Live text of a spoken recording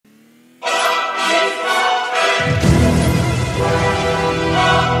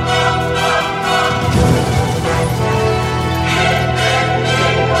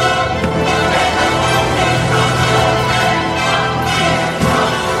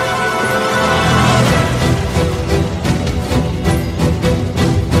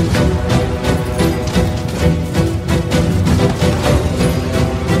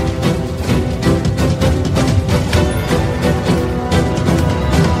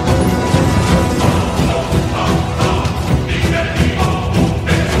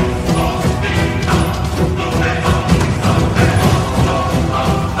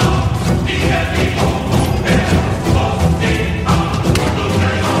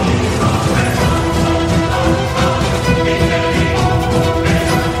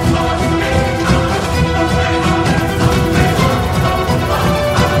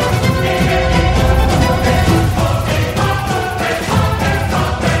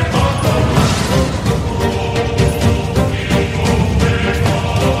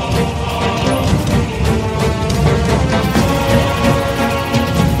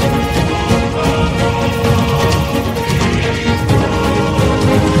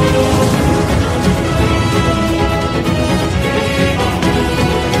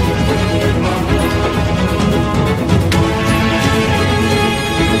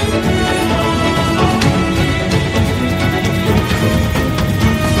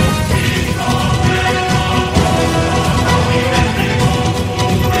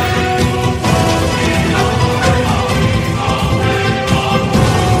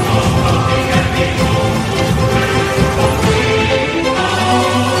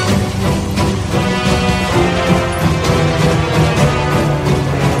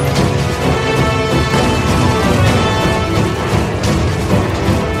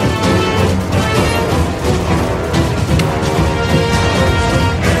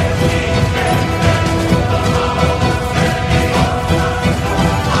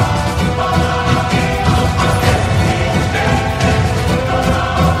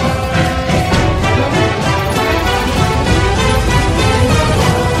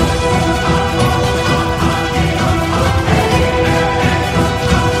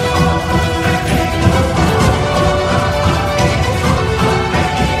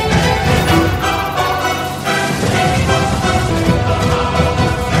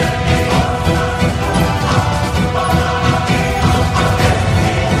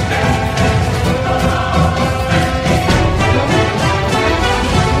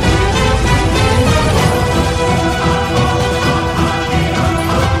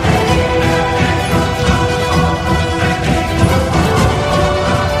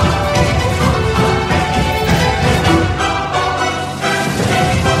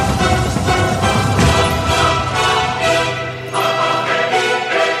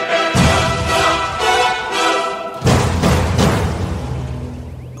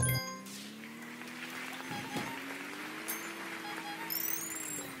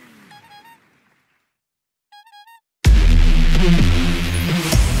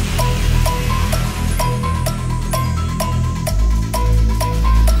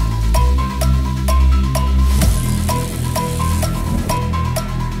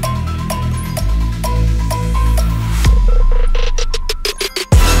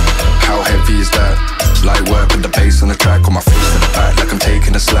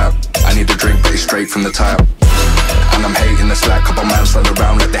from the tap. And I'm hating the slack, couple man slide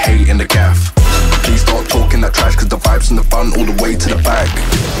around like they hate in the gaff. Please stop talking that trash, cause the vibes in the front all the way to the back.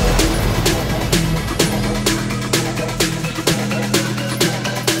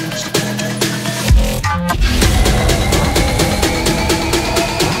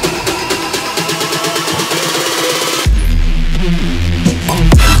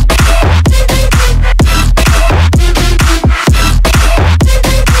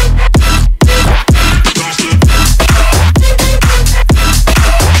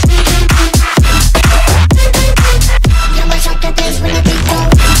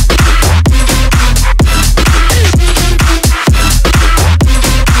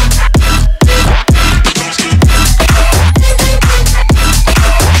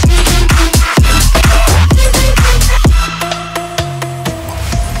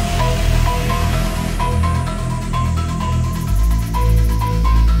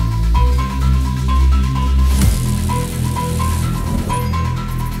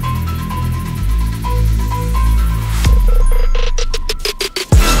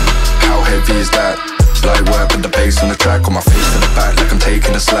 Is that light work with the bass on the track, on my face to the back like I'm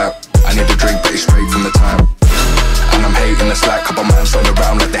taking a slap. I need a drink but it's straight from the tap. And I'm hating the slack, couple man slide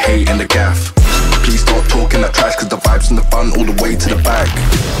around like they hate in the gaff. Please stop talking that trash, cause the vibes in the front all the way to the back.